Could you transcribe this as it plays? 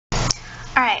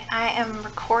All right, I am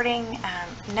recording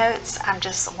notes. I'm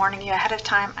just warning you ahead of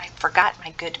time. I forgot my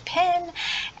good pen,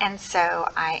 and so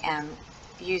I am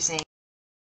using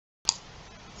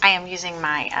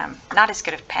my not as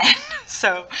good of pen.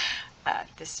 So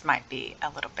this might be a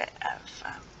little bit of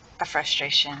a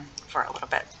frustration for a little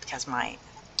bit because my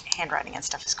handwriting and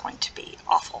stuff is going to be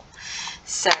awful.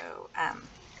 So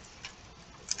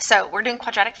we're doing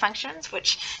quadratic functions,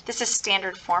 which this is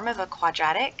standard form of a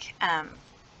quadratic.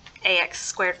 Ax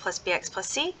squared plus bx plus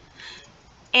c.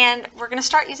 And we're going to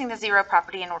start using the zero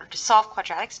property in order to solve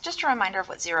quadratics. Just a reminder of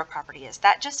what zero property is.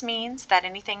 That just means that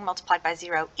anything multiplied by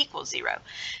 0 equals 0.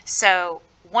 So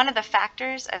one of the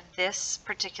factors of this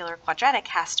particular quadratic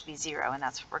has to be 0, and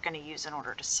that's what we're going to use in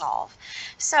order to solve.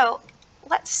 So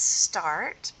let's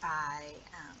start by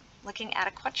looking at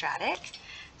a quadratic.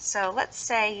 So let's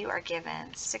say you are given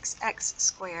 6x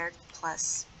squared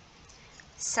plus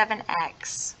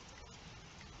 7x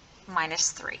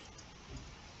minus 3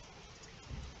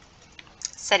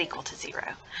 set equal to 0.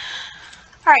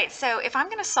 All right, so if I'm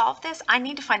going to solve this, I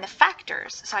need to find the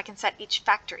factors so I can set each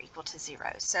factor equal to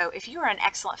 0. So if you are an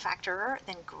excellent factorer,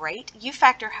 then great. You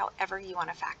factor however you want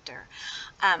to factor.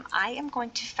 I am going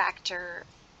to factor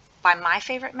by my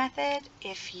favorite method.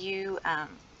 If you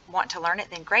want to learn it,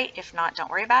 then great. If not,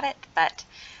 don't worry about it. But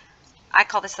I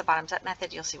call this the bottoms up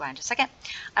method. You'll see why in just a second.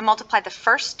 I multiply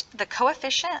the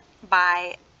coefficient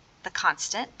by the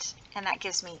constant, and that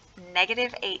gives me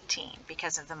negative 18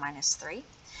 because of the minus 3.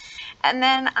 And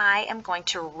then I am going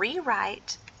to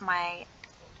rewrite my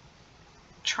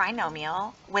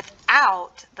trinomial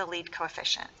without the lead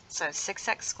coefficient. So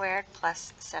 6x squared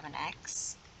plus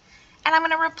 7x. And I'm going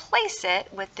to replace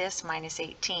it with this minus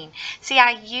 18. See,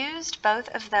 I used both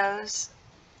of those,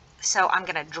 so I'm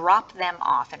going to drop them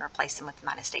off and replace them with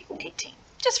minus 18,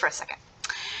 just for a second.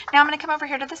 Now I'm going to come over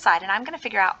here to the side, and I'm going to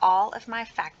figure out all of my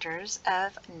factors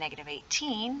of negative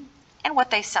 18 and what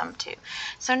they sum to.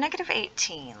 So negative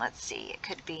 18, let's see, it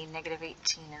could be negative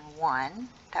 18 and 1.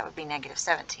 That would be negative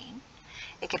 17.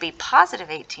 It could be positive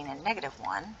 18 and negative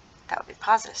 1. That would be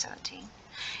positive 17.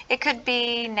 It could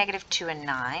be negative 2 and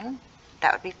 9.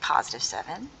 That would be positive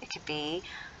 7. It could be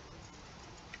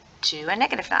 2 and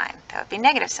negative 9. That would be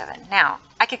negative 7. Now,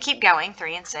 I could keep going,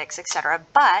 3 and 6, etc.,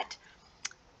 but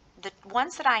the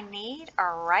ones that I need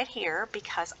are right here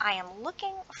because I am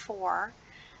looking for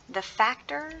the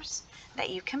factors that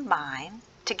you combine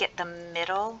to get the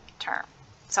middle term.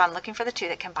 So I'm looking for the two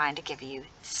that combine to give you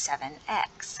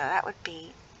 7x. So that would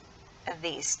be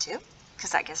these two,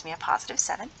 because that gives me a positive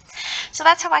 7. So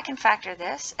that's how I can factor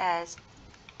this as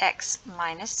x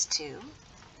minus 2,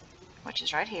 which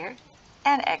is right here,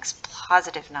 and x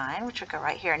positive 9, which would go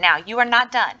right here. Now, you are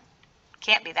not done.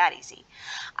 Can't be that easy.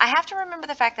 I have to remember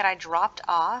the fact that I dropped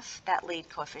off that lead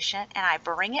coefficient and I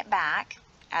bring it back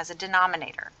as a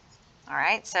denominator. All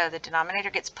right, so the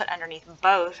denominator gets put underneath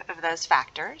both of those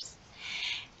factors.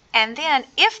 And then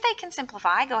if they can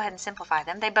simplify, go ahead and simplify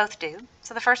them. They both do.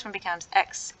 So the first one becomes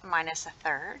x minus a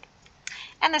third.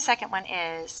 And the second one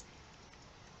is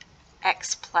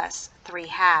x plus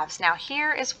 3/2. Now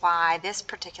here is why this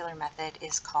particular method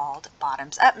is called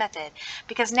bottoms up method,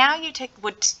 because now you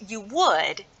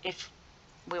would, if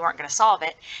we weren't going to solve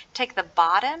it, take the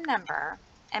bottom number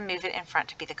and move it in front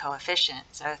to be the coefficient.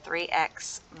 So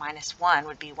 3x minus 1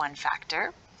 would be one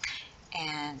factor,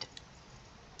 and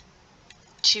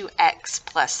 2x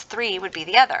plus 3 would be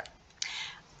the other.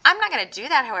 I'm not going to do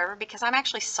that, however, because I'm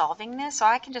actually solving this, so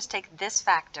I can just take this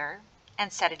factor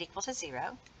and set it equal to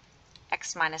 0.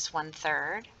 X minus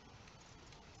 1/3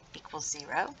 equals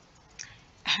 0.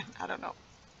 I don't know.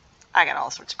 I got all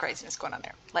sorts of craziness going on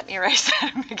there. Let me erase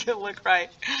that and make it look right.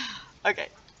 Okay.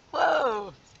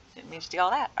 Whoa. Didn't mean to do all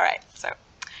that. All right. So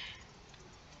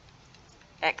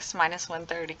x minus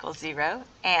 1/3 equals 0,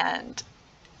 and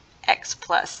x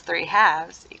plus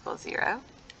 3/2 equals 0.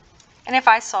 And if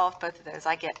I solve both of those,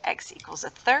 I get x equals a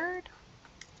third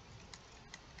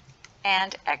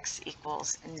and x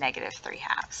equals negative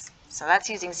 3/2. So that's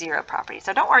using zero property.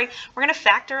 So don't worry, we're going to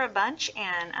factor a bunch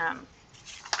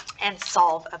and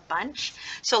solve a bunch.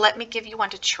 So let me give you one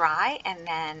to try, and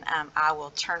then I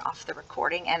will turn off the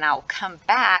recording, and I'll come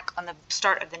back on the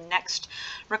start of the next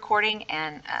recording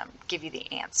and give you the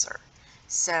answer.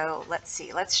 So let's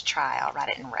see, let's try. I'll write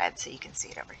it in red so you can see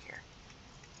it over here.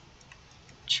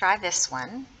 Try this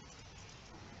one.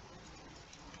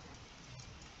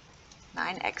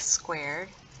 9x squared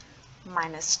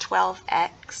minus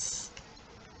 12x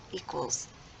equals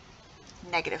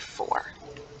negative 4.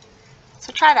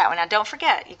 So try that one. Now don't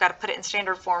forget, you've got to put it in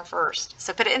standard form first.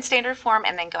 So put it in standard form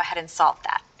and then go ahead and solve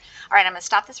that. All right, I'm going to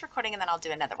stop this recording and then I'll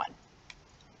do another one.